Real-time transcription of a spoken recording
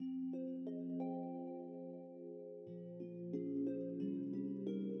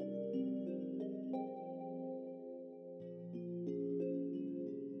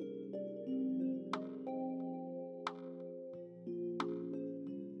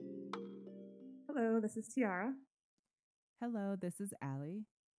Hello, this is Tiara, Hello, this is Allie.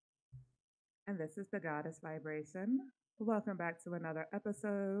 and this is the Goddess Vibration. Welcome back to another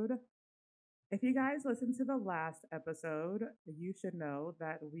episode. If you guys listened to the last episode, you should know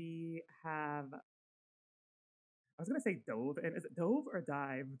that we have, I was going to say dove, and is it dove or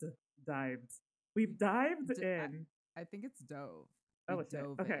dived? Dived. We've We, dived d- I, in. I think it's dove. We Oh, shit.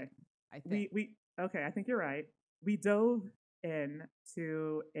 dove in, Okay. I think. Okay, I think you're right. We dove in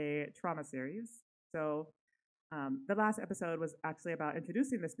to a trauma series. So, the last episode was actually about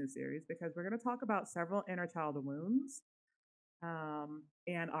introducing this new series because we're going to talk about several inner child wounds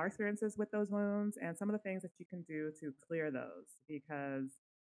and our experiences with those wounds and some of the things that you can do to clear those because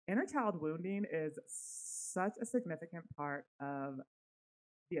inner child wounding is such a significant part of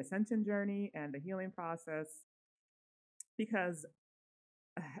the ascension journey and the healing process because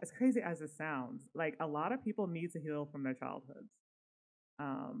as crazy as it sounds, like a lot of people need to heal from their childhoods.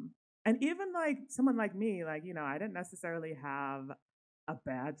 Um, and even like someone like me, like, I didn't necessarily have a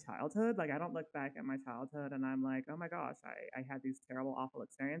bad childhood. Like, I don't look back at my childhood and I'm like, oh my gosh, I had these terrible, awful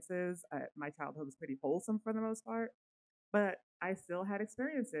experiences. My childhood was pretty wholesome for the most part, but I still had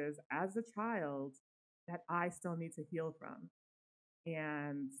experiences as a child that I still need to heal from.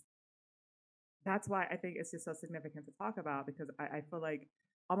 And that's why I think it's just so significant to talk about because I feel like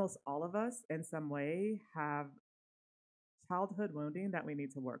almost all of us in some way have childhood wounding that we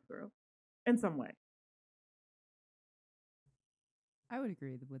need to work through in some way. I would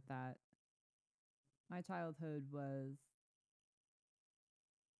agree with that. My childhood was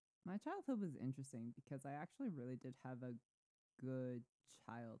my childhood was interesting because I actually really did have a good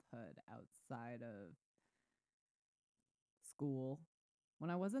childhood outside of school. When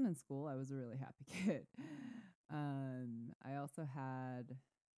I wasn't in school, I was a really happy kid. I also had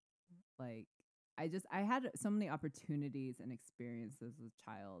like I had so many opportunities and experiences as a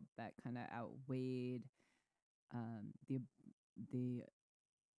child that kind of outweighed um, the the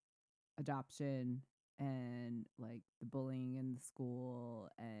adoption and like the bullying in the school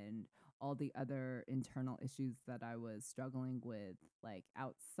and all the other internal issues that I was struggling with. Like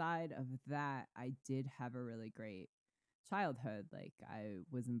outside of that, I did have a really great childhood. Like I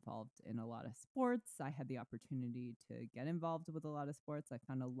was involved in a lot of sports. I had the opportunity to get involved with a lot of sports. I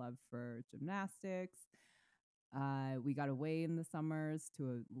found a love for gymnastics. We got away in the summers to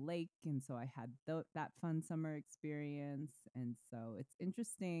a lake, and so I had that fun summer experience. And so it's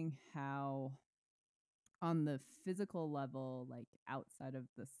interesting how, on the physical level, like outside of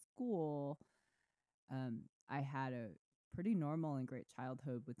the school, I had a pretty normal and great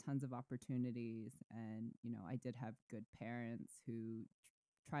childhood with tons of opportunities. And, I did have good parents who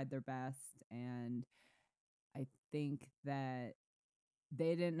tried their best. And I think that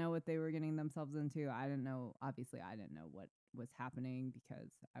they didn't know what they were getting themselves into. I didn't know. Obviously, I didn't know what was happening because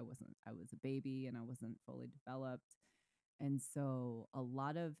I was a baby and I wasn't fully developed. And so a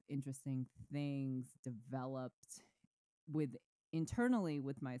lot of interesting things developed with internally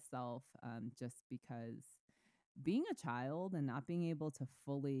with myself, just because being a child and not being able to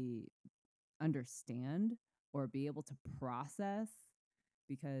fully understand or be able to process,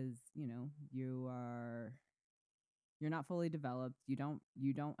 because you're not fully developed. You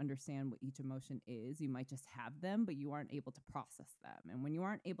don't understand what each emotion is. You might just have them, but you aren't able to process them. And when you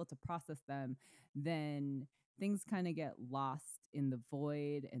aren't able to process them, then things kind of get lost in the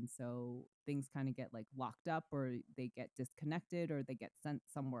void. And so things kind of get like locked up, or they get disconnected, or they get sent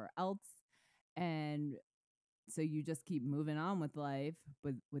somewhere else. And so you just keep moving on with life,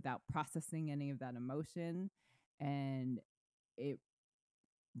 but without processing any of that emotion. And it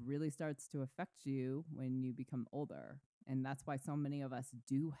really starts to affect you when you become older. And that's why so many of us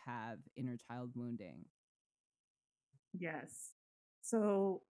do have inner child wounding. Yes.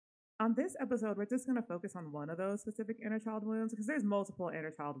 So on this episode, we're just going to focus on one of those specific inner child wounds because there's multiple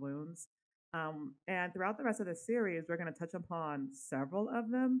inner child wounds. And throughout the rest of the series, we're going to touch upon several of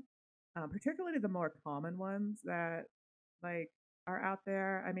them, particularly the more common ones that like are out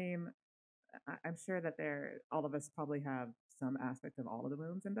there. I mean, I'm sure that all of us probably have some aspect of all of the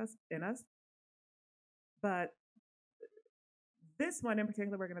wounds in us. But this one in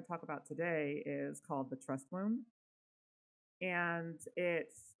particular we're going to talk about today is called the trust wound. And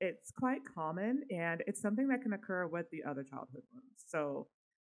it's quite common and it's something that can occur with the other childhood wounds. So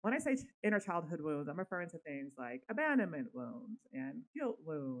when I say inner childhood wounds, I'm referring to things like abandonment wounds and guilt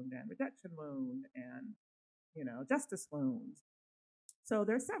wound and rejection wound and justice wounds. So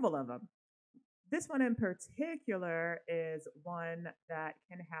there's several of them. This one in particular is one that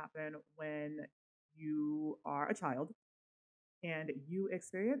can happen when you are a child and you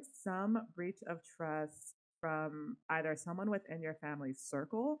experience some breach of trust from either someone within your family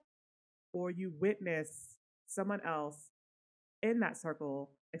circle or you witness someone else in that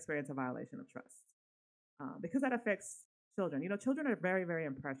circle experience a violation of trust. Because that affects children. You know, children are very, very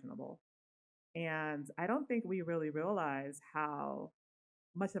impressionable. And I don't think we really realize how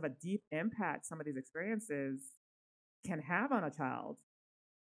much of a deep impact some of these experiences can have on a child.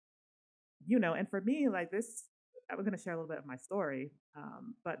 You know, and for me, like this, I'm going to share a little bit of my story.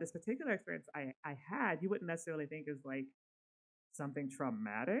 But this particular experience I had, you wouldn't necessarily think is like something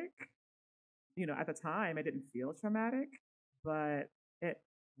traumatic. You know, at the time, it didn't feel traumatic, but it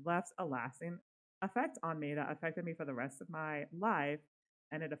left a lasting effect on me that affected me for the rest of my life.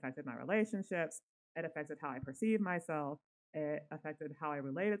 And it affected my relationships. It affected how I perceived myself. It affected how I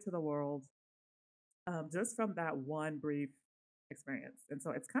related to the world, just from that one brief experience. And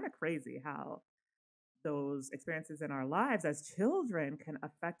so it's kind of crazy how those experiences in our lives as children can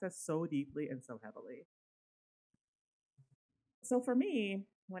affect us so deeply and so heavily. So for me,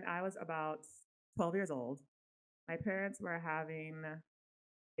 when I was about 12 years old, my parents were having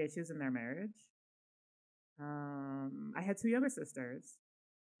issues in their marriage. I had two younger sisters,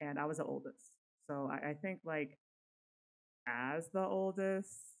 and I was the oldest. So I think, like, as the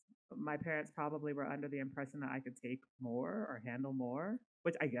oldest, my parents probably were under the impression that I could take more or handle more,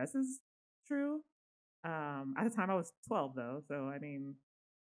 which I guess is true. At the time, I was 12, though. So, I mean,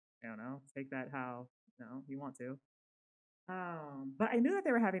 I don't know, take that how you want to. But I knew that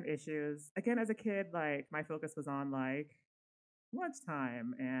they were having issues. Again, as a kid, like my focus was on like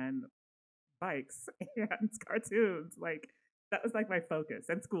lunchtime and bikes and cartoons. Like that was like my focus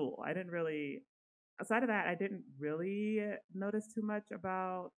and school. I didn't really outside of that, I didn't really notice too much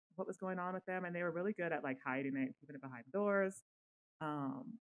about what was going on with them, and they were really good at like hiding it, keeping it behind doors.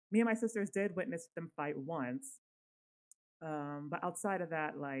 Um, Me and my sisters did witness them fight once, but outside of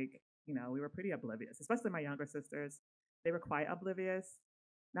that, like we were pretty oblivious, especially my younger sisters. They were quite oblivious.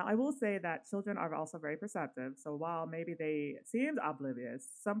 Now, I will say that children are also very perceptive. So while maybe they seemed oblivious,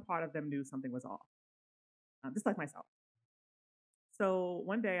 some part of them knew something was off, just like myself. So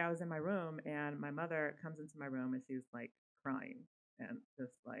one day I was in my room and my mother comes into my room and she's like crying and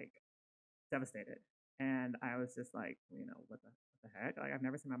just like devastated. And I was just like, what the heck? Like I've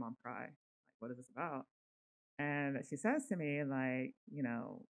never seen my mom cry. Like, what is this about? And she says to me, like,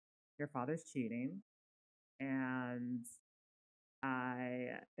 your father's cheating and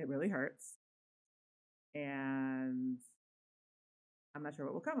it really hurts. And I'm not sure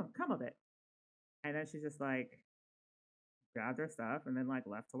what will come of it. And then she just like grabbed her stuff and then like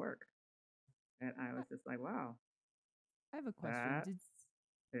left to work. And I I was just like, wow, I have a question. that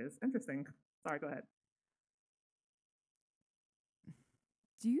Did is interesting. Sorry, go ahead.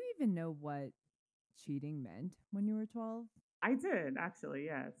 do you even know what cheating meant when you were 12? I did actually,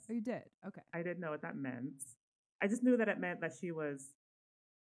 yes. Oh, you did. Okay. I did know what that meant. I just knew that it meant that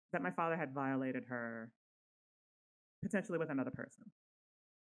that my father had violated her potentially with another person,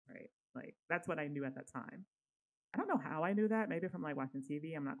 right? Like that's what I knew at that time. I don't know how I knew that, maybe from like watching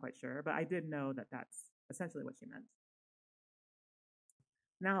TV, I'm not quite sure, but I did know that that's essentially what she meant.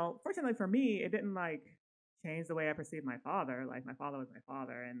 Now, fortunately for me, it didn't like change the way I perceived my father. Like my father was my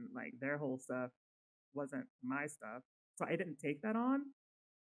father and like their whole stuff wasn't my stuff. So I didn't take that on.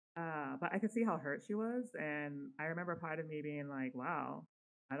 But I could see how hurt she was. And I remember part of me being like, wow,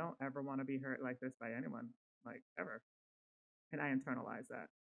 I don't ever want to be hurt like this by anyone, like ever. And I internalized that.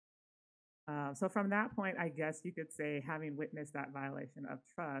 So from that point, I guess you could say, having witnessed that violation of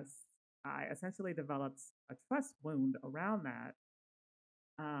trust, I essentially developed a trust wound around that.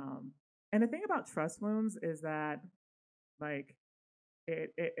 Um, and the thing about trust wounds is that, like,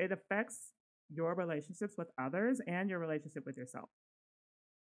 it affects your relationships with others and your relationship with yourself.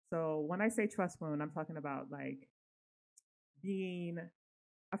 So when I say trust wound, I'm talking about like being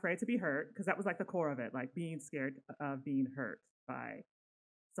afraid to be hurt, because that was like the core of it, like being scared of being hurt by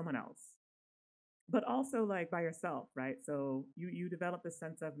someone else, but also like by yourself, right? So you develop this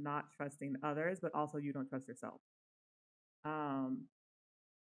sense of not trusting others, but also you don't trust yourself. Um,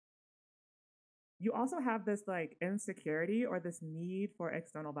 you also have this like insecurity or this need for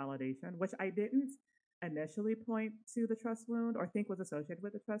external validation, which I didn't initially point to the trust wound or think was associated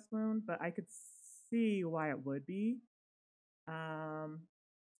with the trust wound, but I could see why it would be. Um,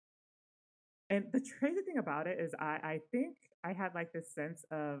 and the crazy thing about it is, I think I had like this sense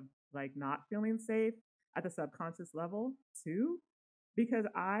of like not feeling safe at the subconscious level too, because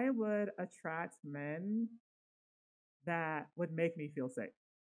I would attract men that would make me feel safe,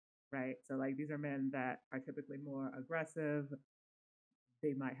 right? So like these are men that are typically more aggressive.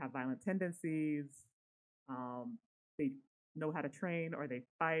 They might have violent tendencies. They know how to train, or they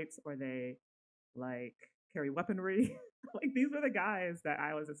fight, or they like carry weaponry. Like these were the guys that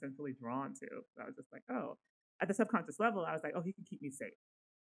I was essentially drawn to. So I was just like, oh, at the subconscious level, I was like, oh, he can keep me safe.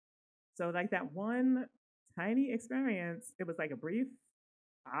 So like that one tiny experience, it was like a brief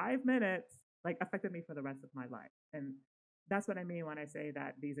 5 minutes, like affected me for the rest of my life. And that's what I mean when I say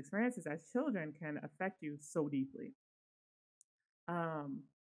that these experiences as children can affect you so deeply. Um,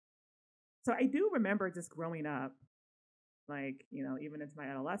 so I do remember just growing up, like, even into my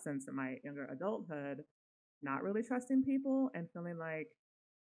adolescence and my younger adulthood, not really trusting people and feeling like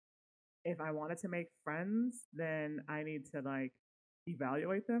if I wanted to make friends, then I need to like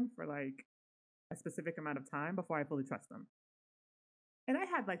evaluate them for like a specific amount of time before I fully trust them. And I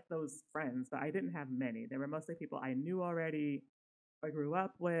had like those friends, but I didn't have many. They were mostly people I knew already or grew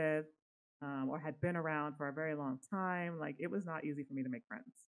up with, or had been around for a very long time. Like it was not easy for me to make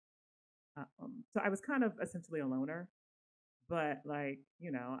friends. So I was kind of essentially a loner, but like,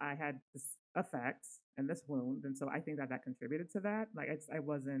 I had this effect and this wound. And so I think that that contributed to that. Like I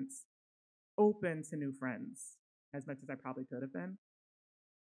wasn't open to new friends as much as I probably could have been.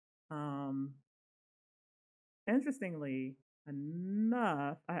 Um, Interestingly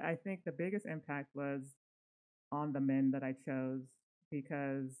enough, I think the biggest impact was on the men that I chose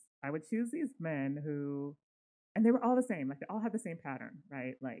because I would choose these men who, and they were all the same, like they all had the same pattern,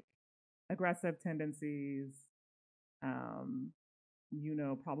 right? Like aggressive tendencies, um,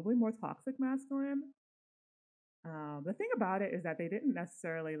 probably more toxic masculine. The thing about it is that they didn't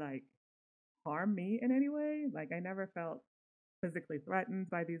necessarily like harm me in any way. Like I never felt physically threatened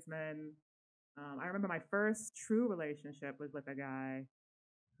by these men. I remember my first true relationship was with a guy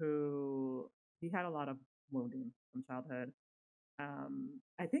who he had a lot of wounding from childhood.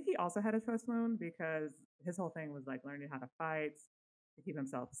 I think he also had a trust wound because his whole thing was like learning how to fight to keep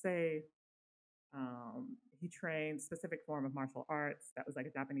himself safe. He trained specific form of martial arts that was like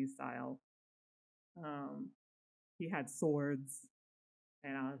a Japanese style. Um, he had swords,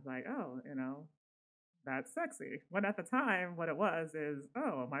 and I was like, oh, that's sexy. When at the time, what it was is,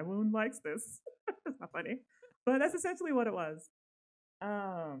 oh, my wound likes this. It's not funny, but that's essentially what it was.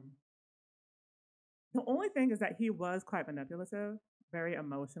 Um, the only thing is that he was quite manipulative, very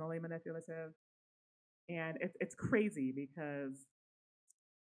emotionally manipulative, and it's crazy because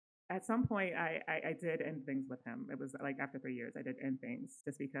at some point I did end things with him. It was like after 3 years, I did end things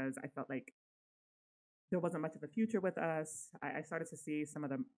just because I felt like there wasn't much of a future with us. I started to see some of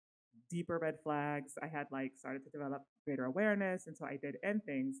the deeper red flags. I had like started to develop greater awareness, and so I did end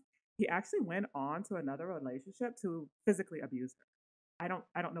things. He actually went on to another relationship to physically abuse her.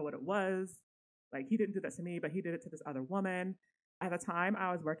 I don't know what it was. Like he didn't do that to me, but he did it to this other woman. At the time,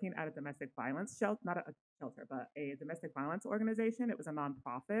 I was working at a domestic violence shelter, not a shelter, but a domestic violence organization. It was a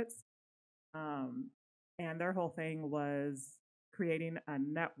nonprofit, um, and their whole thing was creating a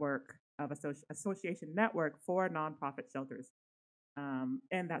network of association network for nonprofit shelters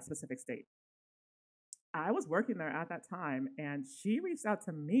in that specific state. I was working there at that time, and she reached out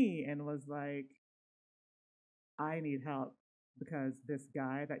to me and was like, I need help because this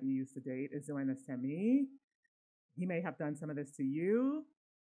guy that you used to date is doing this to me. He may have done some of this to you.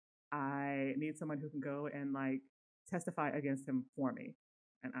 I need someone who can go and like testify against him for me.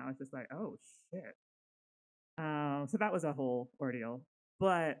 And I was just like, oh shit. So that was a whole ordeal.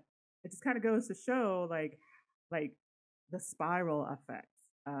 But it just kind of goes to show like the spiral effects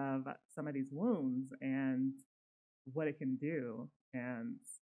of some of these wounds and what it can do. And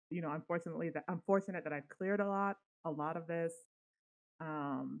unfortunately, that I'm fortunate that I've cleared a lot of this.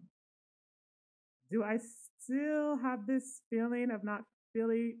 Um, do I still have this feeling of not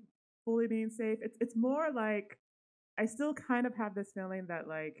really fully being safe? It's more like I still kind of have this feeling that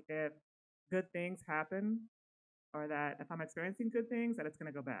like if good things happen or that if I'm experiencing good things, that it's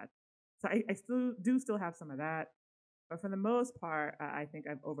gonna go bad. So I still have some of that. But for the most part, I think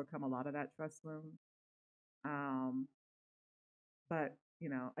I've overcome a lot of that trust wound. Um, but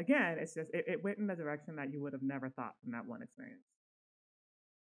again, it's just it went in a direction that you would have never thought from that one experience.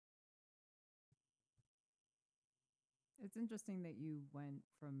 It's interesting that you went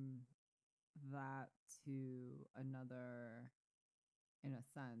from that to another, in a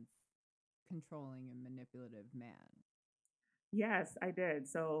sense, controlling and manipulative man. Yes, I did.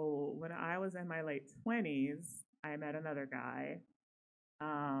 So when I was in my late 20s, I met another guy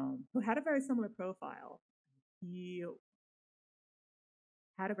who had a very similar profile. He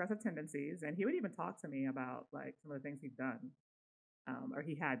had aggressive tendencies, and he would even talk to me about like some of the things he'd done or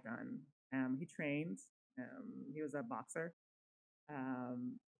he had done. He trained. He was a boxer.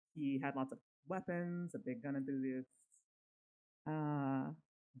 Um, he had lots of weapons, a big gun enthusiast. Uh,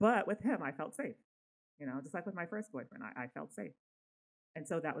 but with him, I felt safe. Just like with my first boyfriend, I felt safe. And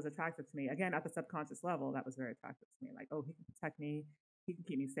so that was attractive to me. Again, at the subconscious level, that was very attractive to me. Like, oh, he can protect me, he can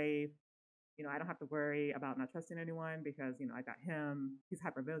keep me safe. I don't have to worry about not trusting anyone because, I got him. He's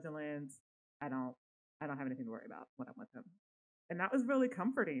hyper vigilant. I don't I don't have anything to worry about when I'm with him. And that was really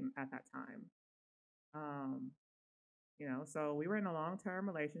comforting at that time. Um, so we were in a long-term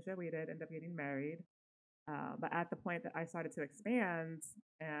relationship. We did end up getting married. But at the point that I started to expand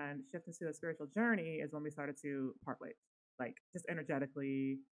and shift into a spiritual journey is when we started to part ways. Like just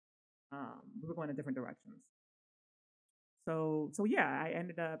energetically, we were going in different directions. So yeah, I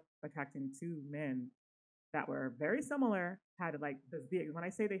ended up attracting two men that were very similar, had like when I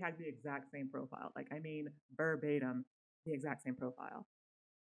say they had the exact same profile, like I mean verbatim the exact same profile,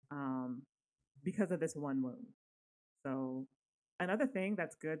 um, because of this one wound. So another thing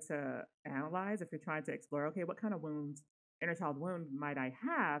that's good to analyze if you're trying to explore, okay, what kind of wounds, inner child wound might I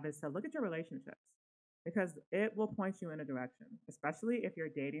have, is to look at your relationships because it will point you in a direction, especially if you're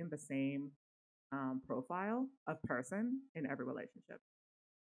dating the same profile of person in every relationship.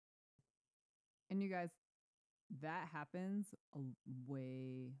 And you guys, that happens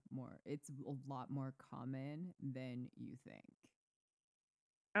way more. It's a lot more common than you think.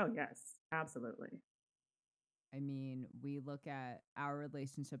 Oh, yes, absolutely. I mean, we look at our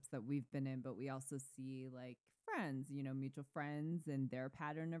relationships that we've been in, but we also see like friends, mutual friends and their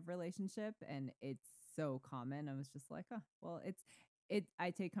pattern of relationship. And it's so common. I was just like, oh, well,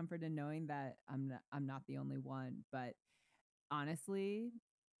 I take comfort in knowing that I'm not the only one. But honestly,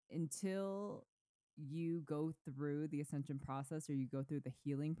 until you go through the ascension process or you go through the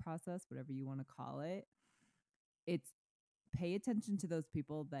healing process, whatever you want to call it, it's pay attention to those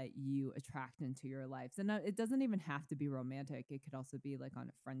people that you attract into your lives. And it doesn't even have to be romantic. It could also be like on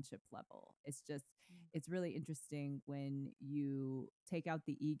a friendship level. It's really interesting when you take out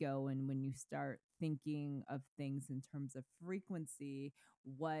the ego and when you start thinking of things in terms of frequency,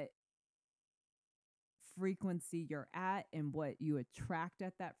 what frequency you're at and what you attract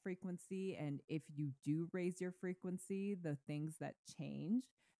at that frequency. And if you do raise your frequency, the things that change,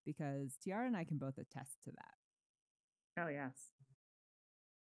 because Tiara and I can both attest to that. Oh, yes.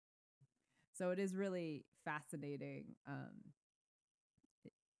 So it is really fascinating.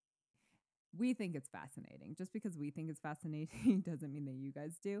 We think it's fascinating. Just because we think it's fascinating doesn't mean that you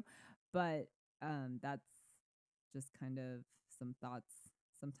guys do. But that's just kind of some thoughts.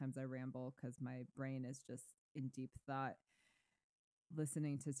 Sometimes I ramble because my brain is just in deep thought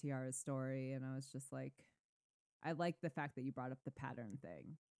listening to Tiara's story. And I was just like, I like the fact that you brought up the pattern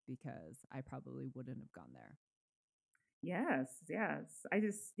thing because I probably wouldn't have gone there. Yes, yes. I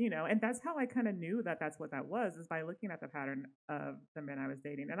just, and that's how I kind of knew that that's what that was, is by looking at the pattern of the men I was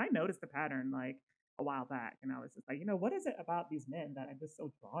dating. And I noticed the pattern like a while back. And I was just like, what is it about these men that I'm just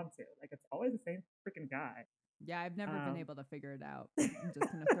so drawn to? Like, it's always the same freaking guy. Yeah, I've never been Um, able to figure it out. I'm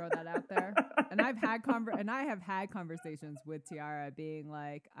just gonna throw that out there. And I have had conversations with Tiara being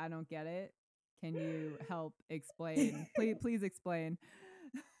like, I don't get it. Can you help explain? Please explain.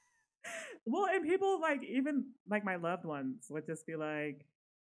 well, and people like, even like my loved ones would just be like,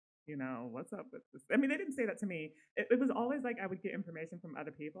 what's up with this? I mean, they didn't say that to me. It was always like I would get information from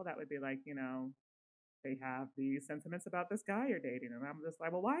other people that would be like, they have these sentiments about this guy you're dating. And I'm just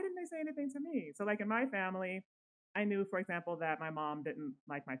like, well, why didn't they say anything to me? So, like in my family, I knew, for example, that my mom didn't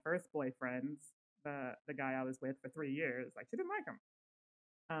like my first boyfriend, the guy I was with for 3 years. Like, she didn't like him.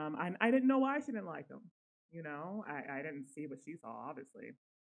 I didn't know why she didn't like him. I didn't see what she saw, obviously.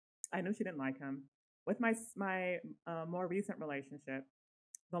 I knew she didn't like him. With my more recent relationship,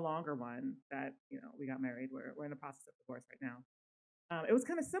 the longer one that, we got married, we're in the process of divorce right now. It was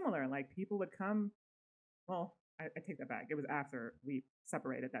kind of similar. Like, people would come, well, I take that back. It was after we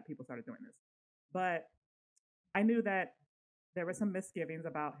separated that people started doing this. But I knew that there were some misgivings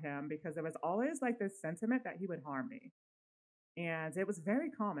about him because there was always like this sentiment that he would harm me. And it was very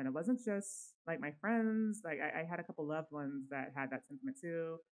common. It wasn't just like my friends. Like I had a couple loved ones that had that sentiment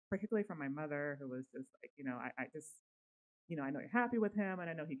too, particularly from my mother, who was just like, I just, I know you're happy with him and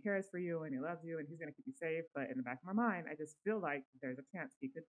I know he cares for you and he loves you and he's going to keep you safe. But in the back of my mind, I just feel like there's a chance he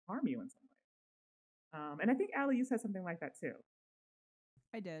could harm you in some way. And I think Allie, you said something like that too.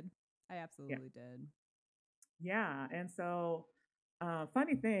 I did. I Yeah. absolutely did. Yeah. And so,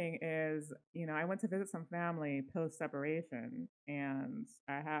 funny thing is, I went to visit some family post separation, and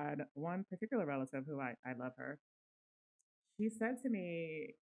I had one particular relative who I love her. She said to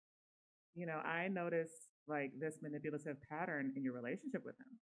me, I noticed like this manipulative pattern in your relationship with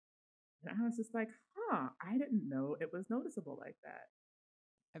him. And I was just like, huh, I didn't know it was noticeable like that.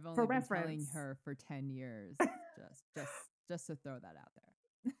 I've For only been telling reference, her for 10 years just just to throw that out there.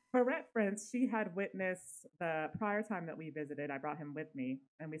 For reference, she had witnessed the prior time that we visited. I brought him with me,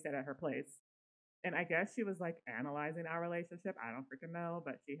 and we stayed at her place. And I guess she was like analyzing our relationship. I don't freaking know,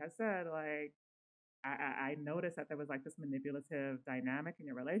 but she has said like I noticed that there was like this manipulative dynamic in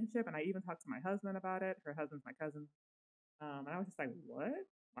your relationship, and I even talked to my husband about it. Her husband's my cousin, and I was just like, "What?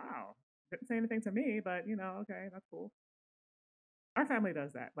 Wow." Didn't say anything to me, but okay, that's cool. Our family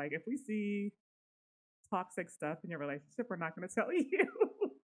does that. Like, if we see toxic stuff in your relationship, we're not going to tell you,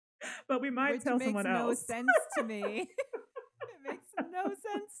 but we might Which tell makes someone no else. sense to me. It makes no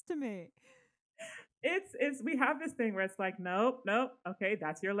sense to me. It's we have this thing where it's like, nope, nope. Okay,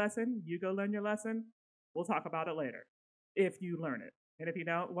 that's your lesson. You go learn your lesson. We'll talk about it later if you learn it, and if you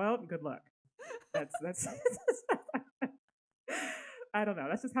don't, well, good luck. That's I don't know.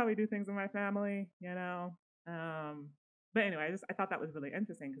 That's just how we do things in my family. Um, but anyway, I thought that was really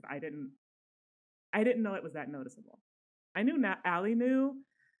interesting because I didn't know it was that noticeable. I knew not Allie knew,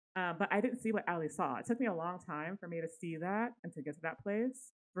 but I didn't see what Allie saw. It took me a long time for me to see that and to get to that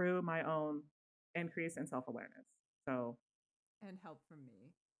place through my own increase in self awareness. So And help from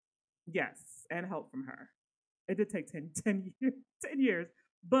me. yes, and help from her. It did take 10 years, 10 years,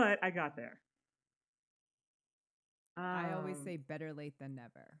 but I got there. I always Um, say better late than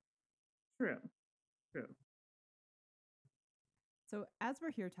never. true, true. So, as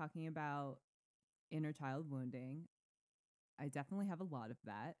we're here talking about inner child wounding, I definitely have a lot of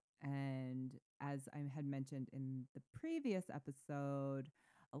that. And as I had mentioned in the previous episode,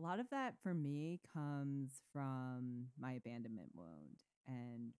 a lot of that for me comes from my abandonment wound.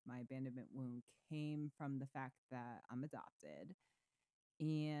 And my abandonment wound came from the fact that I'm adopted.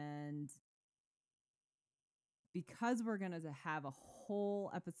 And because we're going to have a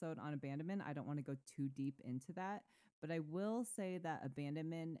whole episode on abandonment, I don't want to go too deep into that. But I will say that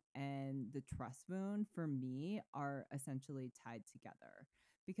abandonment and the trust wound for me are essentially tied together.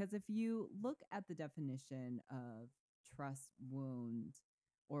 Because if you look at the definition of trust wound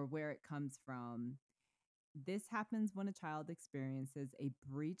or where it comes from, this happens when a child experiences a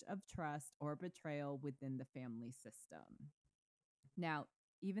breach of trust or betrayal within the family system. Now,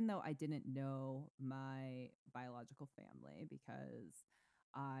 even though I didn't know my biological family because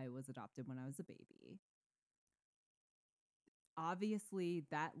I was adopted when I was a baby, obviously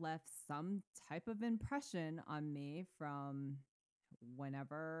that left some type of impression on me from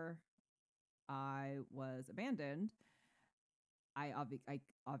whenever I was abandoned. I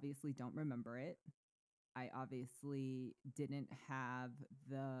obviously don't remember it. I obviously didn't have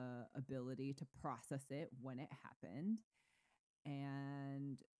the ability to process it when it happened.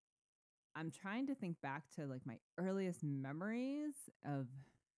 And I'm trying to think back to like my earliest memories of,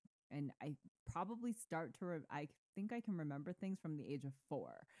 and I probably I think I can remember things from the age of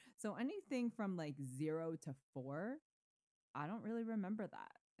 4. So anything from like 0 to 4, I don't really remember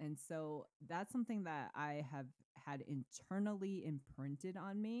that. And so that's something that I have had internally imprinted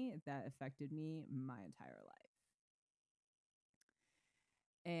on me that affected me my entire life.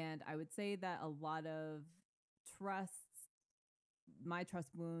 And I would say that a lot of trust my trust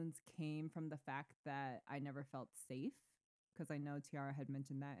wounds came from the fact that I never felt safe, because I know Tiara had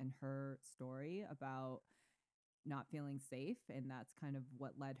mentioned that in her story about not feeling safe, and that's kind of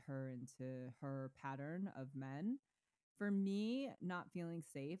what led her into her pattern of men. For me, not feeling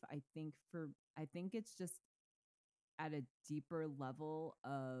safe, I think it's just at a deeper level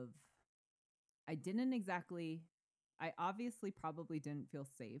of I didn't exactly I obviously probably didn't feel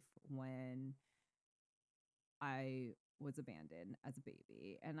safe when I was abandoned as a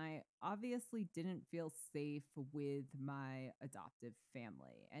baby. And I obviously didn't feel safe with my adoptive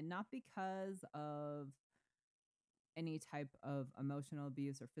family. And not because of any type of emotional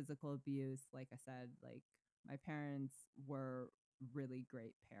abuse or physical abuse. Like I said, like my parents were really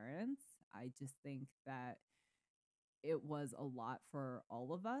great parents. I just think that it was a lot for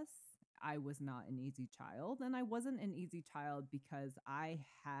all of us. I was not an easy child, and I wasn't an easy child because I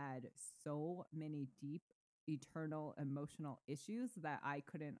had so many deep, eternal emotional issues that I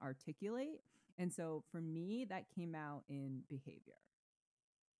couldn't articulate. And so for me, that came out in behavior.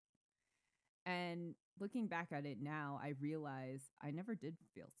 And looking back at it now, I realize I never did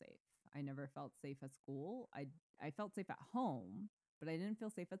feel safe. I never felt safe at school. I felt safe at home, but I didn't feel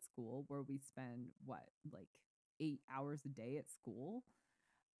safe at school where we spend what, like 8 hours a day at school.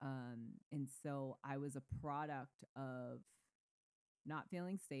 And so I was a product of not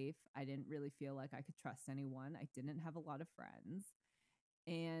feeling safe. I didn't really feel like I could trust anyone. I didn't have a lot of friends.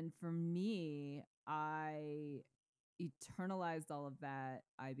 And for me, I eternalized all of that.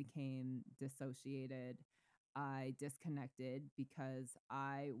 I became dissociated. I disconnected because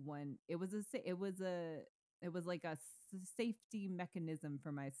when it was a it was like a safety mechanism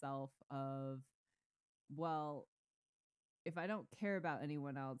for myself of, well, if I don't care about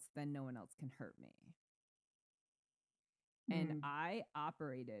anyone else, then no one else can hurt me. And Mm. I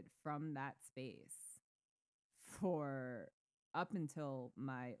operated from that space for up until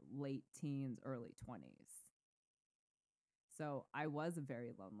my late teens, early 20s. So I was a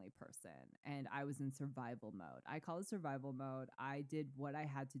very lonely person and I was in survival mode. I call it survival mode. I did what I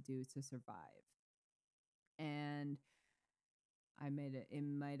had to do to survive. And I made it, it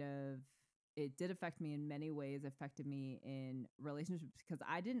might have, it did affect me in many ways, affected me in relationships because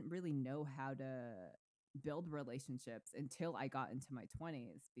I didn't really know how to build relationships until I got into my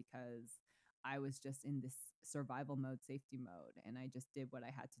 20s because I was just in this survival mode, safety mode, and I just did what I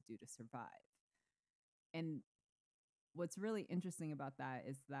had to do to survive. And what's really interesting about that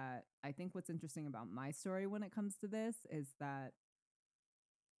is that I think what's interesting about my story when it comes to this is that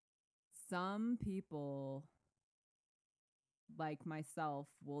some people like myself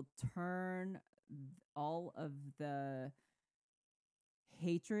will turn all of the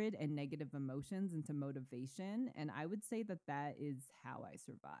hatred and negative emotions into motivation. And I would say that that is how I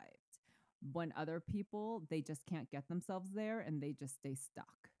survived. When other people, they just can't get themselves there and they just stay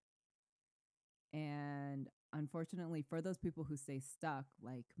stuck. And unfortunately, for those people who stay stuck,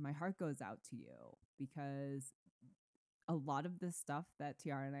 like my heart goes out to you because a lot of the stuff that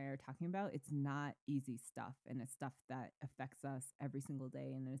Tiara and I are talking about, it's not easy stuff. And it's stuff that affects us every single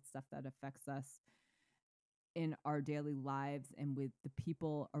day. And it's stuff that affects us in our daily lives and with the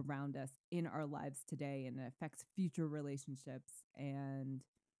people around us in our lives today. And it affects future relationships. And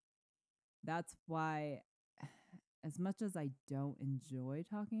that's why, as much as I don't enjoy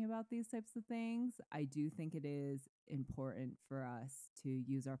talking about these types of things, I do think it is important for us to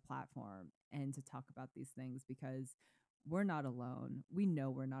use our platform and to talk about these things because we're not alone. We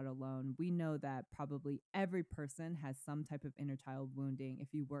know we're not alone. We know that probably every person has some type of inner child wounding. If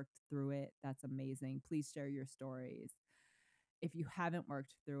you worked through it, that's amazing. Please share your stories. If you haven't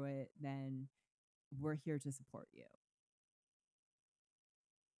worked through it, then we're here to support you.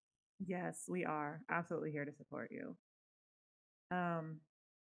 Yes, we are absolutely here to support you. Um,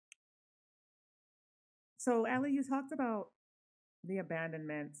 so, Allie, you talked about the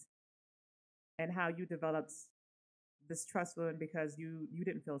abandonment and how you developed this trust wound because you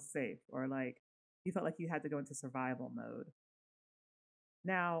didn't feel safe or like you felt like you had to go into survival mode.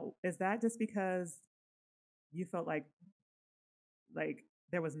 Now, is that just because you felt like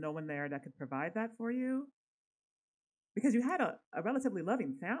there was no one there that could provide that for you? Because you had a relatively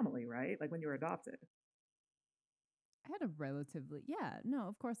loving family, right? Like when you were adopted. I had a relatively, yeah, no,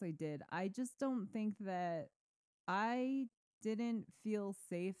 of course I did. I just don't think that I didn't feel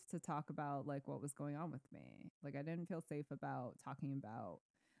safe to talk about like what was going on with me. Like I didn't feel safe about talking about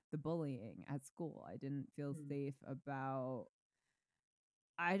the bullying at school. I didn't feel Mm. safe about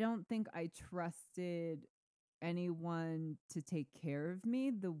I don't think I trusted anyone to take care of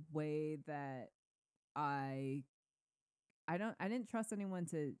me the way that I I didn't trust anyone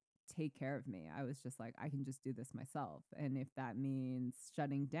to take care of me. I was just like, I can just do this myself. And if that means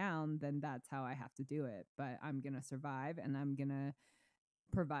shutting down, then that's how I have to do it. But I'm going to survive and I'm going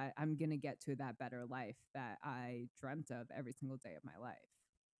to get to that better life that I dreamt of every single day of my life.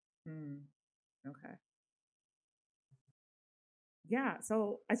 Mm. Okay. Yeah.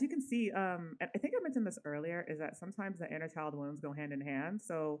 So as you can see, I think I mentioned this earlier, is that sometimes the inner child wounds go hand in hand.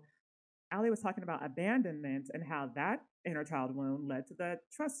 So Ali was talking about abandonment and how that inner child wound led to the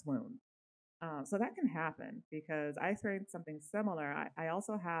trust wound. So that can happen because I experienced something similar. I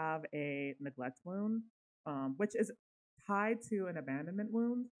also have a neglect wound, which is tied to an abandonment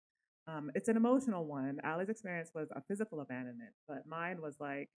wound. It's an emotional one. Ali's experience was a physical abandonment, but mine was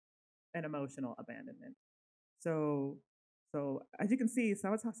like an emotional abandonment. So, so as you can see,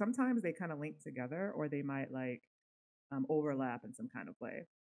 sometimes they kind of link together, or they might like overlap in some kind of way.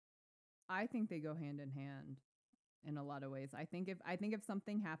 I think they go hand in hand in a lot of ways. I think if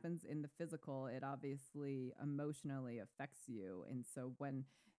something happens in the physical, it obviously emotionally affects you. And so when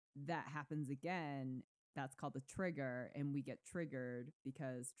that happens again, that's called a trigger and we get triggered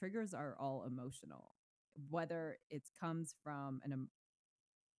because triggers are all emotional. Whether it comes from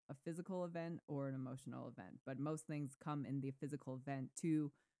a physical event or an emotional event, but most things come in the physical event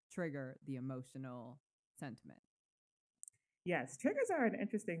to trigger the emotional sentiment. Yes, triggers are an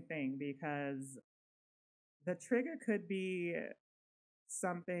interesting thing because the trigger could be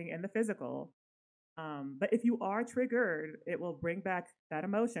something in the physical. But if you are triggered, it will bring back that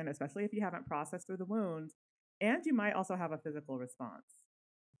emotion, especially if you haven't processed through the wound. And you might also have a physical response.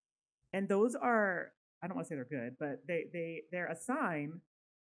 And those are, I don't want to say they're good, but they're a sign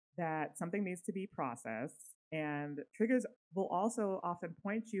that something needs to be processed, and triggers will also often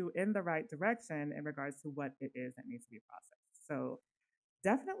point you in the right direction in regards to what it is that needs to be processed. So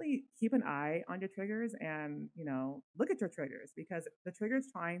definitely keep an eye on your triggers and, look at your triggers because the trigger is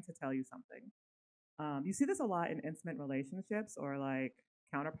trying to tell you something. You see this a lot in intimate relationships or like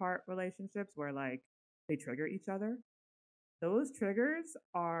counterpart relationships where like they trigger each other. Those triggers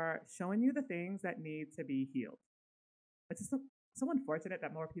are showing you the things that need to be healed. It's just so unfortunate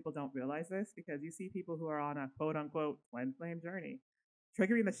that more people don't realize this because you see people who are on a quote unquote twin flame journey,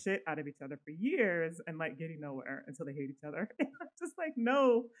 triggering the shit out of each other for years and like getting nowhere until they hate each other. Just like,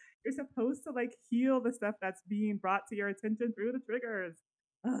 no, you're supposed to like heal the stuff that's being brought to your attention through the triggers.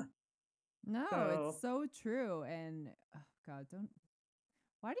 Ugh. No, it's So, so true. And oh God, don't.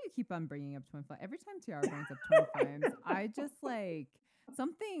 Why do you keep on bringing up twin flame? Every time Tiara brings up twin flames, I just like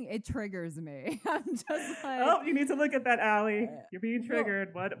something. It triggers me. I'm just like, oh, you need to look at that, Allie. uh, You're being well, triggered.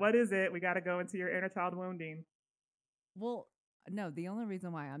 What is it? We got to go into your inner child wounding. well, no. The only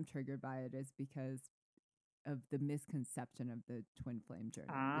reason why I'm triggered by it is because of the misconception of the twin flame journey,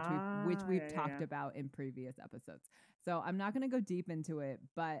 which Ah, we've yeah, yeah, talked yeah. about in previous episodes. So I'm not going to go deep into it,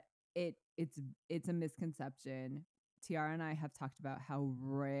 but it's a misconception. Tiara and I have talked about how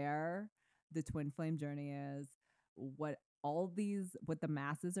rare the twin flame journey is. What what the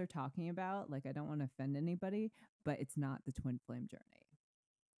masses are talking about, like I don't want to offend anybody, but it's not the twin flame journey.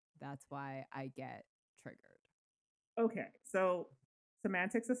 That's why I get triggered. Okay, so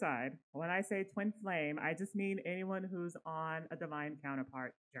semantics aside, when I say twin flame, I just mean anyone who's on a divine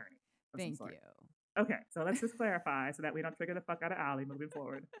counterpart journey of some Thank sort. you. Okay, so let's just clarify so that we don't trigger the fuck out of Allie moving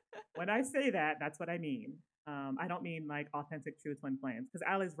forward. When I say that, that's what I mean. I don't mean like authentic true twin flames because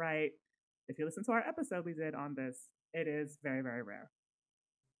Allie's right. If you listen to our episode we did on this, it is very, very rare.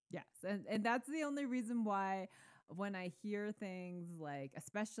 Yes, and that's the only reason why when I hear things like,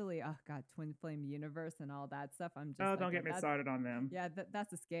 especially, oh God, twin flame universe and all that stuff, I'm just Oh, like, don't yeah, get me started on them.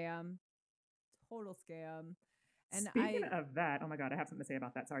 that's a scam, total scam. And Speaking of that, oh my God, I have something to say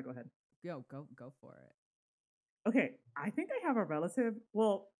about that. Sorry, go ahead. go for Okay, I think I have a relative.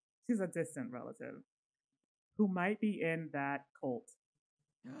 Well, she's a distant relative who might be in that cult.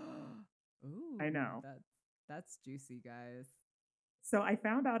 it. I Ooh, know. that's juicy, guys. So I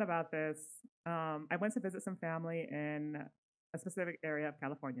found out about this. I went to visit some family in a specific area of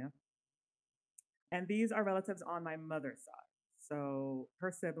California, and these are relatives on my mother's side. So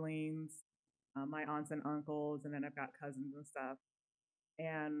her siblings, my aunts and uncles, and then I've got cousins and stuff.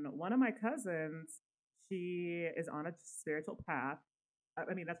 And one of my cousins, she is on a spiritual path.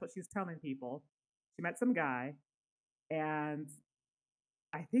 I mean, that's what she's telling people. She met some guy, and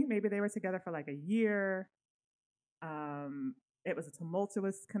I think maybe they were together for like a year. Um, it was a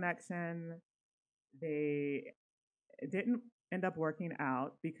tumultuous connection. They didn't end up working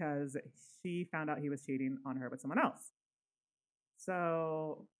out because she found out he was cheating on her with someone else.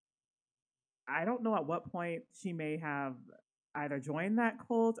 So I don't know at what point she may have either joined that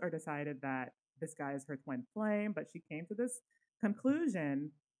cult or decided that this guy is her twin flame, but she came to this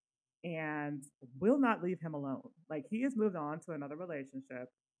conclusion and will not leave him alone. Like he has moved on to another relationship.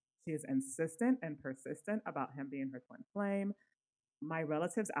 She is insistent and persistent about him being her twin flame. My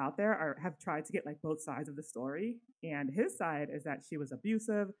relatives out there have tried to get like both sides of the story, and his side is that she was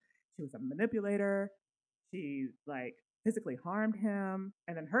abusive, she was a manipulator, she like physically harmed him,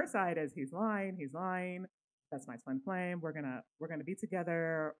 and then her side is he's lying, that's my twin flame, we're gonna be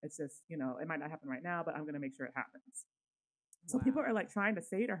together, it's just, it might not happen right now, but I'm gonna make sure it happens. So people are Wow. like trying to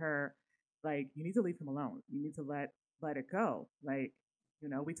say to her, like, you need to leave him alone, you need to let it go, like,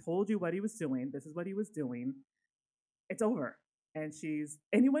 we told you what he was doing, this is what he was doing, it's over. And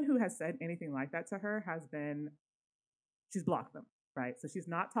anyone who has said anything like that to her she's blocked them, right? So she's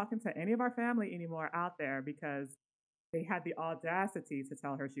not talking to any of our family anymore out there because they had the audacity to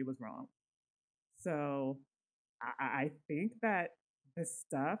tell her she was wrong. So I think that this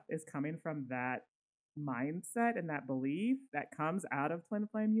stuff is coming from that mindset and that belief that comes out of Twin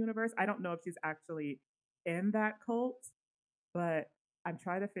Flame Universe. I don't know if she's actually in that cult, but I'm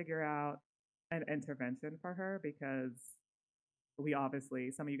trying to figure out an intervention for her because we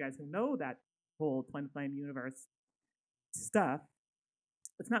obviously, some of you guys who know that whole Twin Flame Universe stuff,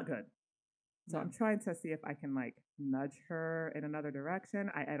 it's not good. So I'm No. trying to see if I can like nudge her in another direction.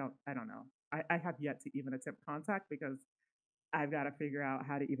 I don't know. I have yet to even attempt contact because I've got to figure out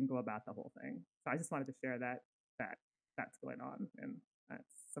how to even go about the whole thing. So I just wanted to share that that's going on, and that's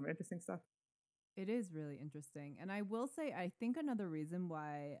some interesting stuff. It is really interesting. And I will say, I think another reason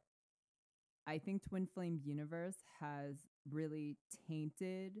why I think Twin Flame Universe has really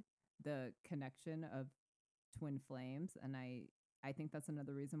tainted the connection of twin flames, and I think that's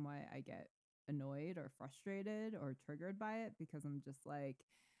another reason why I get annoyed or frustrated or triggered by it, because I'm just like,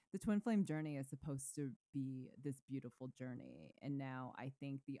 the twin flame journey is supposed to be this beautiful journey. And now I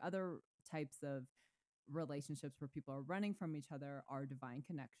think the other types of relationships where people are running from each other are divine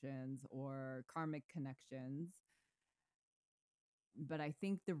connections or karmic connections. But I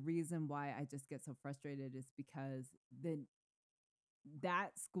think the reason why I just get so frustrated is because the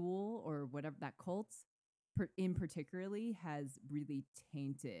that school or whatever, that cult in particularly, has really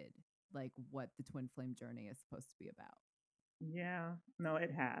tainted like what the twin flame journey is supposed to be about. Yeah, no,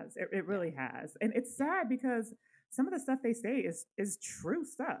 it has. It Yeah. really has. And it's Yeah. sad because some of the stuff they say is true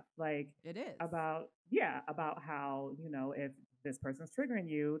stuff. Like It is. about yeah, about how, if this person's triggering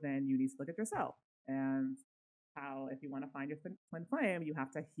you, then you need to look at yourself. And how if you want to find your twin flame, you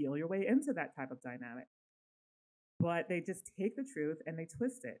have to heal your way into that type of dynamic. But they just take the truth and they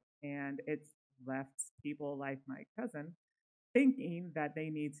twist it. And it's left people like my cousin thinking that they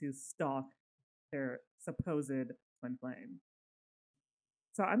need to stalk their supposed twin flame.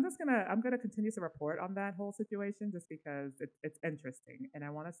 So I'm gonna continue to report on that whole situation just because it's interesting and I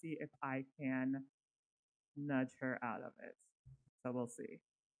want to see if I can nudge her out of it. So we'll see.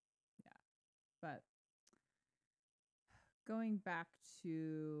 Yeah. But going back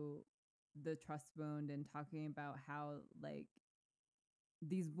to the trust wound and talking about how like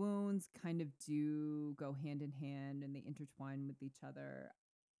these wounds kind of do go hand in hand and they intertwine with each other.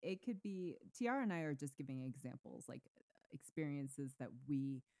 It could be Tiara and I are just giving examples, like experiences that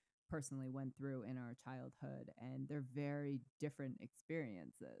we personally went through in our childhood, and they're very different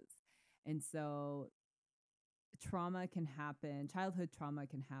experiences. And so childhood trauma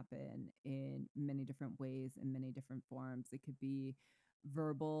can happen in many different ways, in many different forms. It could be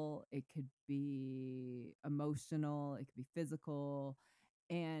verbal, it could be emotional, it could be physical,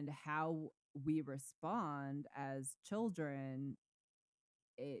 and how we respond as children,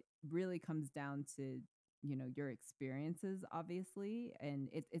 it really comes down to your experiences, obviously. And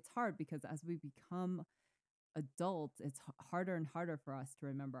it's hard because as we become adults, it's harder and harder for us to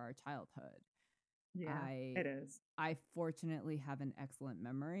remember our childhood. Yeah, I it is. I fortunately have an excellent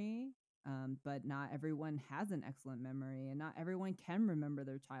memory, but not everyone has an excellent memory, and not everyone can remember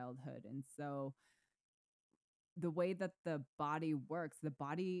their childhood. And so, the way that the body works,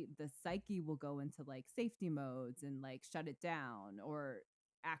 the psyche will go into like safety modes and like shut it down, or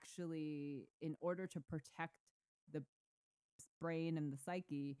actually, in order to protect the brain and the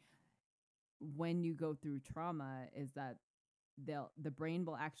psyche, when you go through trauma, is that the brain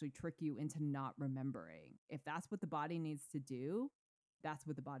will actually trick you into not remembering. If that's what the body needs to do, that's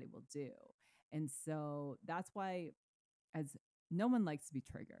what the body will do. And so that's why, as no one likes to be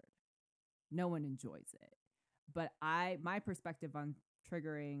triggered, no one enjoys it. But my perspective on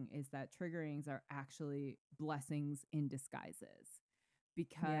triggering is that triggerings are actually blessings in disguises, Yes.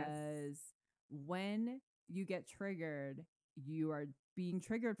 because when you get triggered, you are being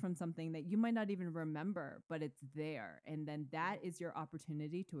triggered from something that you might not even remember, but it's there. And then that is your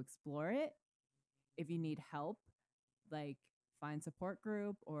opportunity to explore it. If you need help, like find support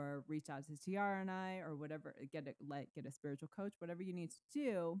group or reach out to TR and I, or whatever, get a spiritual coach, whatever you need to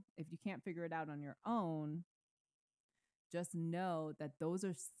do. If you can't figure it out on your own, just know that those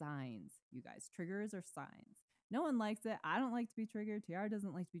are signs, you guys. Triggers are signs. No one likes it. I don't like to be triggered. Tiara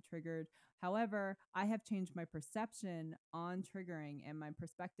doesn't like to be triggered. However, I have changed my perception on triggering, and my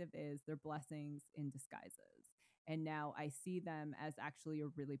perspective is they're blessings in disguises. And now I see them as actually a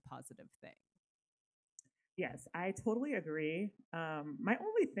really positive thing. Yes, I totally agree. My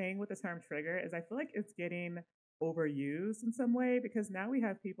only thing with the term trigger is I feel like it's getting overused in some way because now we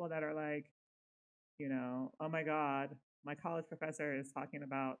have people that are like, oh my God, my college professor is talking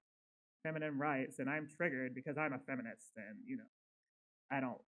about feminine rights and I'm triggered because I'm a feminist and, I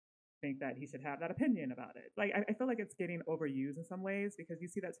don't think that he should have that opinion about it. Like, I feel like it's getting overused in some ways because you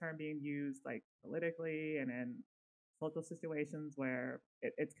see that term being used like politically and in social situations where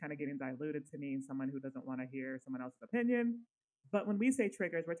it's kind of getting diluted to mean someone who doesn't want to hear someone else's opinion. But when we say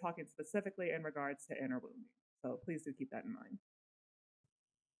triggers, we're talking specifically in regards to inner wounding. So please do keep that in mind.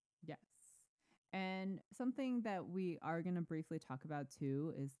 Yes. And something that we are going to briefly talk about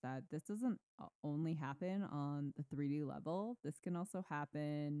too is that this doesn't only happen on the 3D level. This can also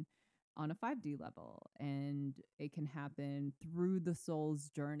happen on a 5D level, and it can happen through the soul's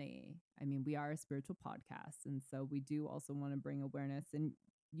journey. I mean, we are a spiritual podcast, and so we do also want to bring awareness. And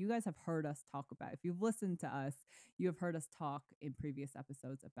you guys have heard us talk about, if you've listened to us, you have heard us talk in previous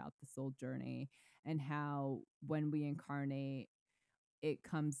episodes about the soul journey and how when we incarnate, it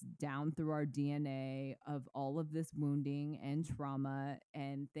comes down through our DNA of all of this wounding and trauma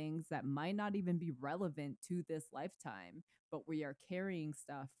and things that might not even be relevant to this lifetime, but we are carrying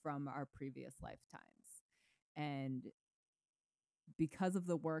stuff from our previous lifetimes. And because of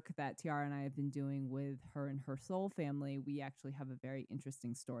the work that Tiara and I have been doing with her and her soul family, we actually have a very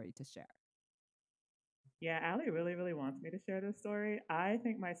interesting story to share. Yeah, Allie really, really wants me to share this story. I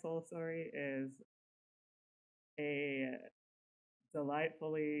think my soul story is a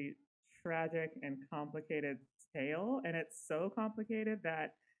delightfully tragic and complicated tale. And it's so complicated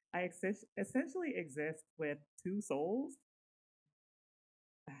that I essentially exist with two souls.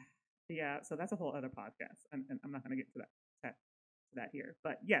 Yeah, so that's a whole other podcast. And I'm not going to get to that here.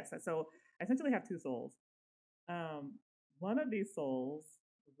 But yes, so I essentially have two souls. Um, one of these souls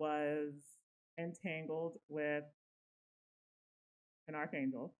was entangled with an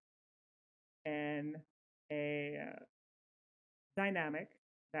archangel and a dynamic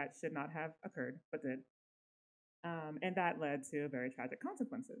that should not have occurred, but did. And that led to very tragic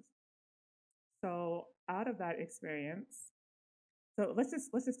consequences. So out of that experience, so let's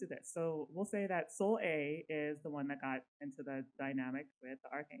just do this. So we'll say that Soul A is the one that got into the dynamic with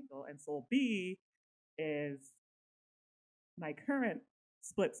the archangel, and Soul B is my current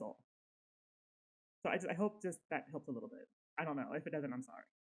split soul. So I hope just that helps a little bit. I don't know. If it doesn't, I'm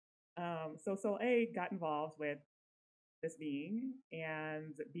sorry. So Soul A got involved with this being,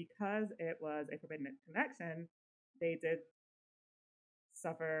 and because it was a forbidden connection, they did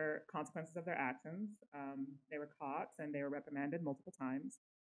suffer consequences of their actions. They were caught and they were reprimanded multiple times.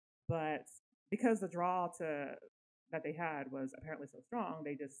 But because the draw to that they had was apparently so strong,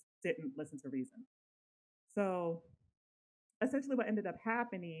 they just didn't listen to reason. So essentially, what ended up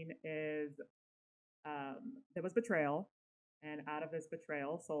happening is there was betrayal, and out of this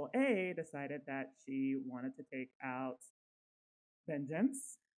betrayal, Soul A decided that she wanted to take out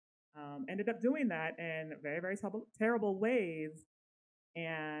vengeance. Ended up doing that in very, very terrible ways,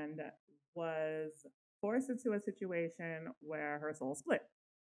 and was forced into a situation where her soul split.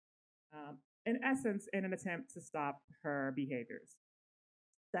 In essence, in an attempt to stop her behaviors.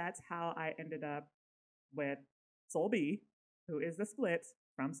 That's how I ended up with Soul B, who is the split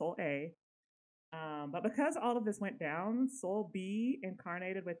from Soul A. But because all of this went down, Soul B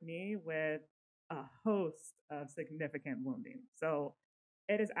incarnated with me with a host of significant wounding. So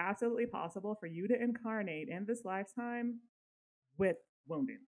it is absolutely possible for you to incarnate in this lifetime with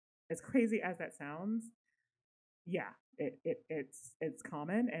wounding. As crazy as that sounds, yeah, it's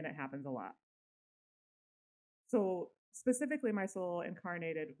common and it happens a lot. So specifically, my soul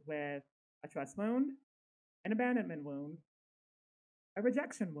incarnated with a trust wound, an abandonment wound, a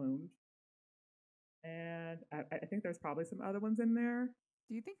rejection wound, and I think there's probably some other ones in there.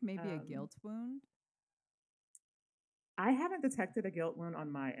 Do you think maybe a guilt wound? I haven't detected a guilt wound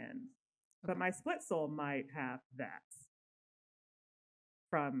on my end, but my split soul might have that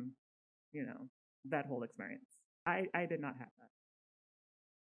from, that whole experience. I did not have that.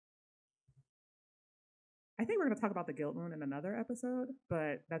 I think we're going to talk about the guilt wound in another episode,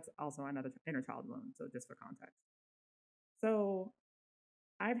 but that's also another inner child wound. So just for context. So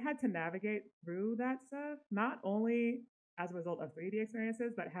I've had to navigate through that stuff, not only as a result of 3D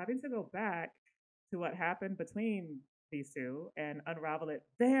experiences, but having to go back to what happened between these two and unravel it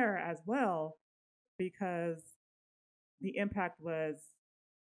there as well, because the impact was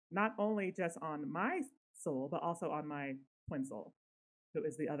not only just on my soul, but also on my twin soul, who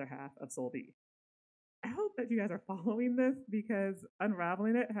is the other half of Soul B. I hope that you guys are following this because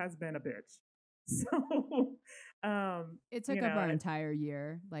unraveling it has been a bitch. So it took up our entire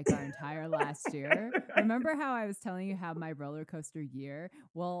year, like our entire last year. Remember how I was telling you how my roller coaster year?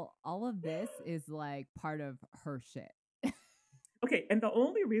 Well, all of this is like part of her shit. Okay, and the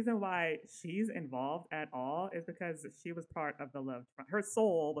only reason why she's involved at all is because she was part of the love. Her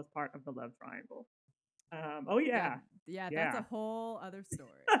soul was part of the love triangle. Oh yeah, that's a whole other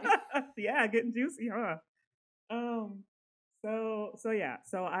story. Yeah, getting juicy, huh? So yeah,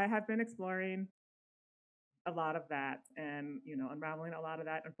 so I have been exploring a lot of that and unraveling a lot of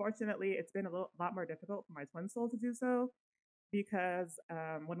that. Unfortunately, it's been a lot more difficult for my twin soul to do so because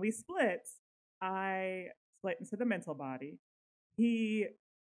when we split, I split into the mental body. He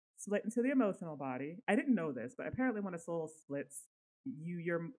split into the emotional body. I didn't know this, but apparently when a soul splits,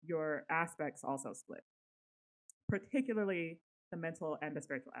 your aspects also split, particularly the mental and the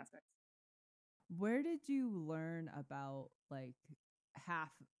spiritual aspects. Where did you learn about like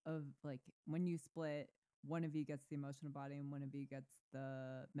half of like when you split, one of you gets the emotional body and one of you gets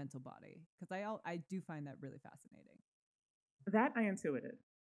the mental body? Because I do find that really fascinating. That I intuited,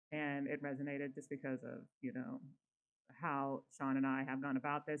 and it resonated just because of how Sean and I have gone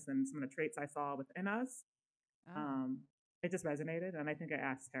about this and some of the traits I saw within us. Oh, Um, it just resonated, and I think I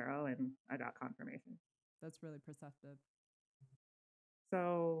asked Tarot, and I got confirmation. that's really perceptive.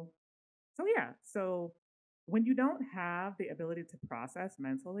 So, so when you don't have the ability to process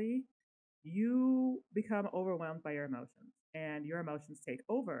mentally, you become overwhelmed by your emotions, and your emotions take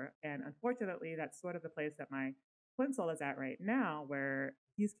over. And unfortunately, that's sort of the place that my twin soul is at right now, where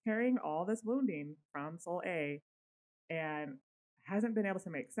he's carrying all this wounding from soul A and hasn't been able to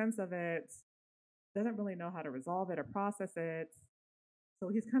make sense of it, doesn't really know how to resolve it or process it. So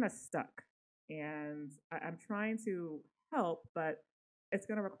he's kind of stuck. And I'm trying to help, but it's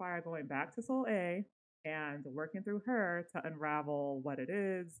going to require going back to Soul A and working through her to unravel what it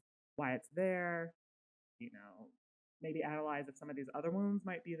is, why it's there, maybe analyze if some of these other wounds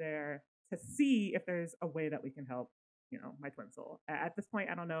might be there to see if there's a way that we can help, my twin soul. At this point,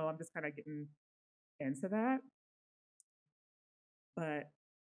 I don't know. I'm just kind of getting into that. But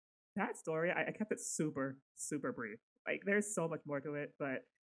that story, I kept it super, super brief. Like, there's so much more to it, but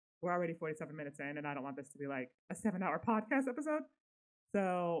we're already 47 minutes in, and I don't want this to be like a 7-hour podcast episode.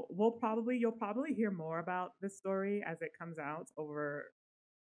 So you'll probably hear more about this story as it comes out over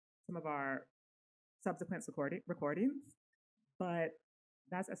some of our subsequent recordings. But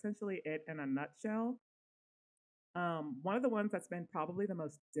that's essentially it in a nutshell. One of the ones that's been probably the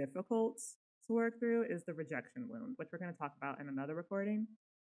most difficult to work through is the rejection wound, which we're going to talk about in another recording.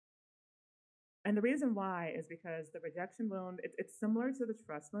 And the reason why is because the rejection wound, it's similar to the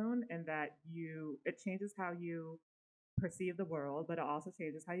trust wound in that it changes how you perceive the world, but it also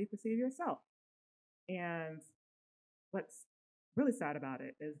changes how you perceive yourself. And what's really sad about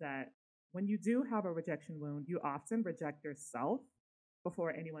it is that when you do have a rejection wound, you often reject yourself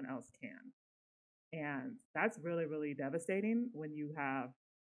before anyone else can. And that's really, really devastating when you have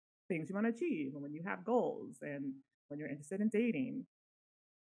things you want to achieve and when you have goals and when you're interested in dating.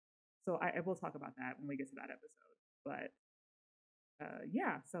 So I will talk about that when we get to that episode. But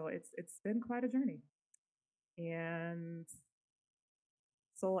yeah, so it's been quite a journey. And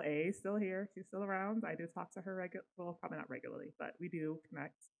Soul A is still here. She's still around. I do talk to her well, probably not regularly, but we do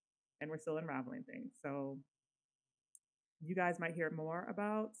connect, and we're still unraveling things. So you guys might hear more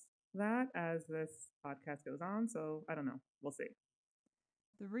about that as this podcast goes on. So I don't know. We'll see.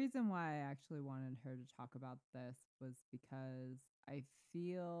 The reason why I actually wanted her to talk about this was because I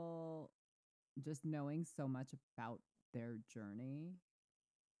feel just knowing so much about their journey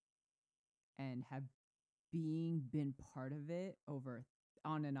and have been part of it over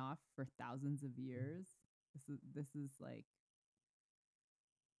on and off for thousands of years. This is like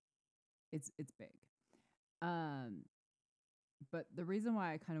it's big. Um but the reason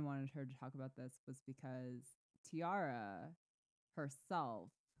why I kind of wanted her to talk about this was because Tiara herself,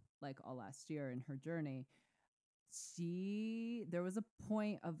 like all last year in her journey, there was a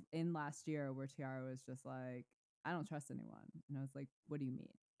point of in last year where Tiara was just like, I don't trust anyone. And I was like, what do you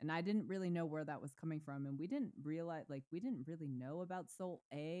mean? And I didn't really know where that was coming from. And we didn't really know about Soul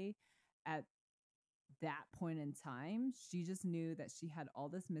A at that point in time. She just knew that she had all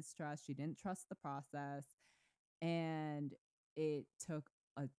this mistrust. She didn't trust the process. And it took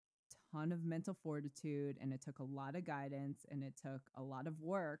a ton of mental fortitude, and it took a lot of guidance, and it took a lot of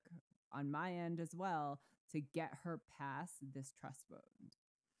work on my end as well to get her past this trust wound.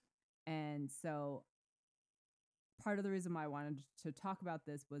 And so part of the reason why I wanted to talk about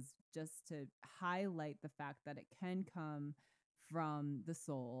this was just to highlight the fact that it can come from the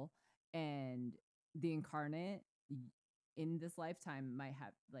soul, and the incarnate in this lifetime might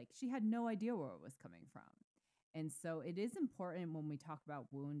have, like, she had no idea where it was coming from. And so it is important when we talk about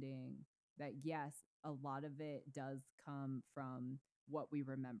wounding that, yes, a lot of it does come from what we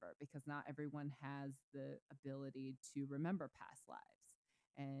remember, because not everyone has the ability to remember past lives.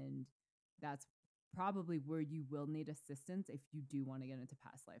 And that's probably where you will need assistance if you do want to get into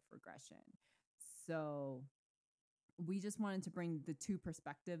past life regression. So we just wanted to bring the two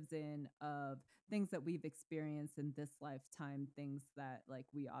perspectives in of things that we've experienced in this lifetime, things that like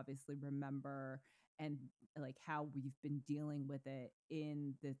we obviously remember, and like how we've been dealing with it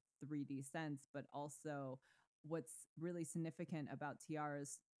in the 3D sense, but also what's really significant about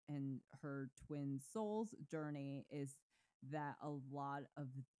Tiara's and her twin souls journey is that a lot of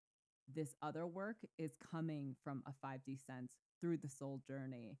this other work is coming from a 5D sense through the soul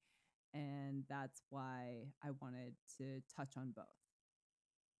journey. And that's why I wanted to touch on both.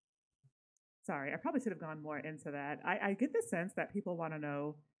 Sorry, I probably should have gone more into that. I get the sense that people want to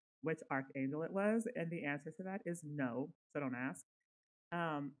know which archangel it was, and the answer to that is no, so don't ask.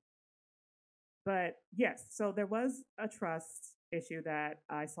 Um, but yes, so there was a trust issue that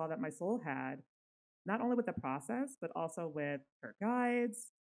I saw that my soul had, not only with the process, but also with her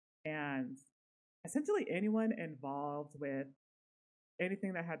guides and essentially anyone involved with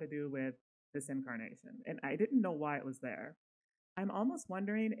anything that had to do with this incarnation. And I didn't know why it was there. I'm almost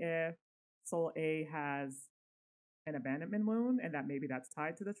wondering if Soul A has an abandonment wound and that maybe that's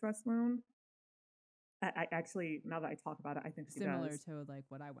tied to the trust wound. I actually, now that I talk about it, I think she Similar does. to like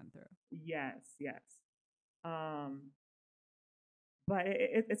what I went through. Yes, yes. Um, but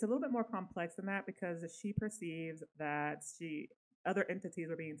it's a little bit more complex than that because she perceives that other entities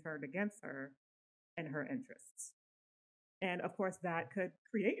were being turned against her and her interests. And of course, that could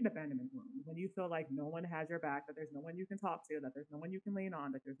create an abandonment wound when you feel like no one has your back, that there's no one you can talk to, that there's no one you can lean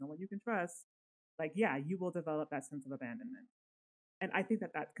on, that there's no one you can trust. Like, yeah, you will develop that sense of abandonment. And I think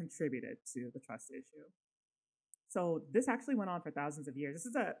that that contributed to the trust issue. So this actually went on for thousands of years. This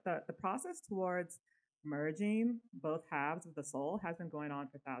is the process towards merging both halves of the soul has been going on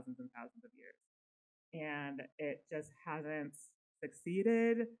for thousands and thousands of years. And it just hasn't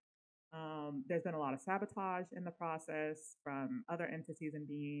succeeded. There's been a lot of sabotage in the process from other entities and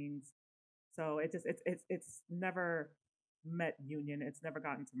beings. So it's never met union. It's never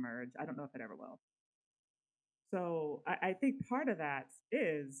gotten to merge. I don't know if it ever will. So I think part of that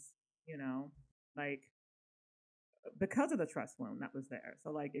is, you know, like because of the trust wound that was there.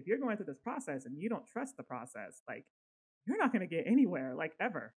 So like if you're going through this process and you don't trust the process, like you're not going to get anywhere, like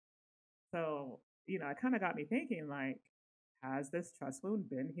ever. So it kind of got me thinking, like, has this trust wound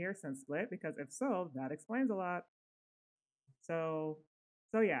been here since split? Because if so, that explains a lot. So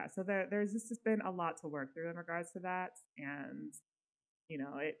yeah, so there's just been a lot to work through in regards to that, and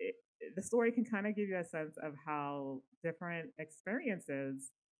the story can kind of give you a sense of how different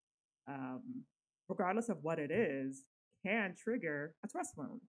experiences, um, regardless of what it is, can trigger a trust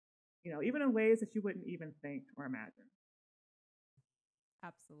wound. Even in ways that you wouldn't even think or imagine.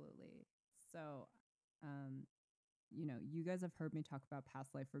 Absolutely. So, um, you guys have heard me talk about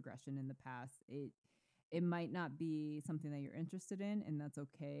past life regression in the past. It might not be something that you're interested in, and that's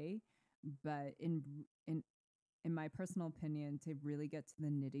okay. But in my personal opinion, to really get to the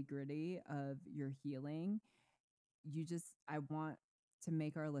nitty gritty of your healing, I want to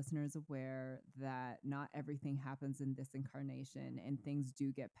make our listeners aware that not everything happens in this incarnation, and things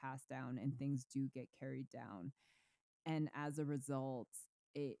do get passed down and things do get carried down. And as a result,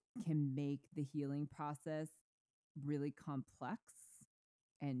 it can make the healing process really complex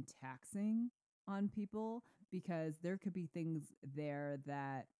and taxing on people, because there could be things there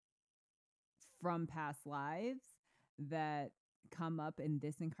that from past lives that come up in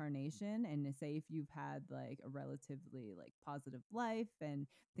this incarnation. And to say if you've had like a relatively like positive life and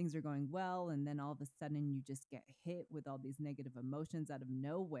things are going well, and then all of a sudden you just get hit with all these negative emotions out of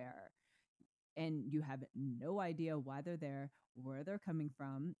nowhere, and you have no idea why they're there, where they're coming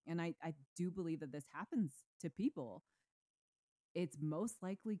from. And I do believe that this happens to people. It's most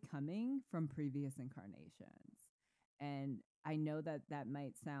likely coming from previous incarnations. And I know that that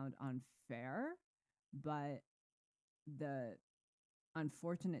might sound unfair, but the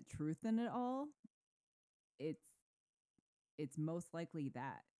unfortunate truth in it all, it's it's most likely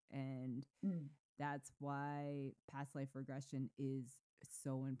that. And Mm. that's why past life regression is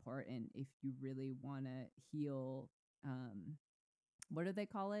so important if you really want to heal. What do they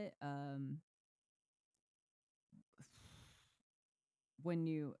call it? When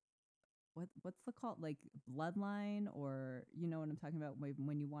you what's the called, like bloodline, or you know what I'm talking about,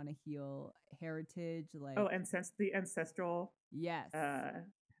 when you want to heal heritage, Oh, like and since the ancestral, yes, uh,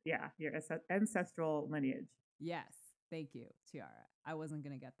 yeah, your ancestral lineage. yes, thank you, Tiara. I wasn't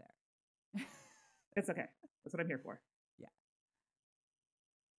gonna get there. It's okay. That's what I'm here for. Yeah,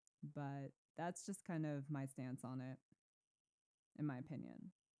 but that's just kind of my stance on it, in my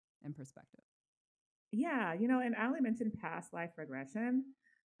opinion and perspective. Yeah, and Ali mentioned past life regression.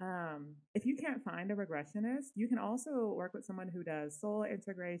 If you can't find a regressionist, you can also work with someone who does soul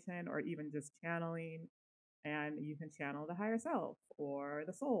integration or even just channeling, and you can channel the higher self or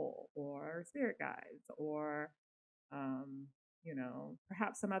the soul or spirit guides or,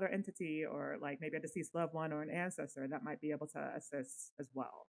 perhaps some other entity or like maybe a deceased loved one or an ancestor that might be able to assist as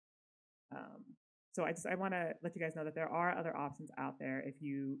well. Um, so I want to let you guys know that there are other options out there if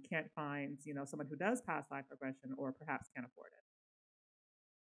you can't find, someone who does past life regression or perhaps can't afford it.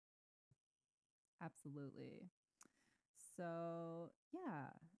 Absolutely. So yeah,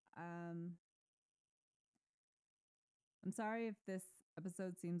 um I'm sorry if this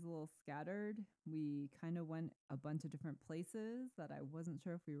episode seems a little scattered. We kind of went a bunch of different places that I wasn't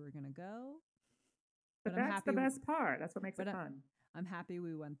sure if we were going to go, but But that's the best part. That's what makes but it fun. I'm happy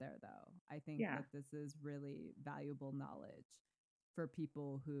we went there though. I think Yeah. that this is really valuable knowledge for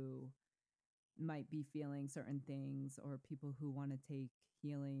people who might be feeling certain things or people who want to take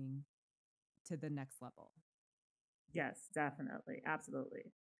healing to the next level. Yes, definitely.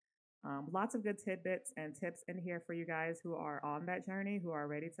 Absolutely. Lots of good tidbits and tips in here for you guys who are on that journey, who are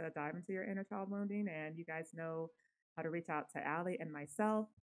ready to dive into your inner child wounding. And you guys know how to reach out to Allie and myself.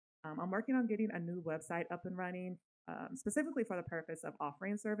 I'm working on getting a new website up and running, specifically for the purpose of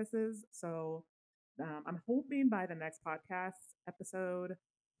offering services. So I'm hoping by the next podcast episode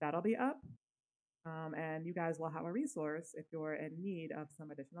that'll be up. And you guys will have a resource if you're in need of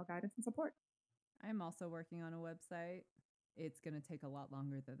some additional guidance and support. I'm also working on a website. It's going to take a lot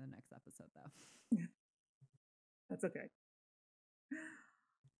longer than the next episode, though. That's okay.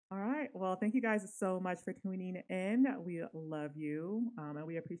 All right. Well, thank you guys so much for tuning in. We love you. And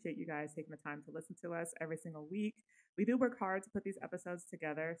we appreciate you guys taking the time to listen to us every single week. We do work hard to put these episodes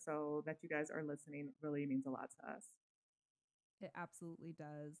together, so that you guys are listening really means a lot to us. It absolutely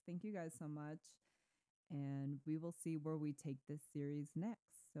does. Thank you guys so much. And we will see where we take this series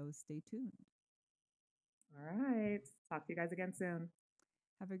next. So stay tuned. All right. Talk to you guys again soon.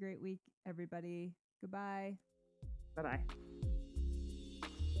 Have a great week, everybody. Goodbye. Bye bye.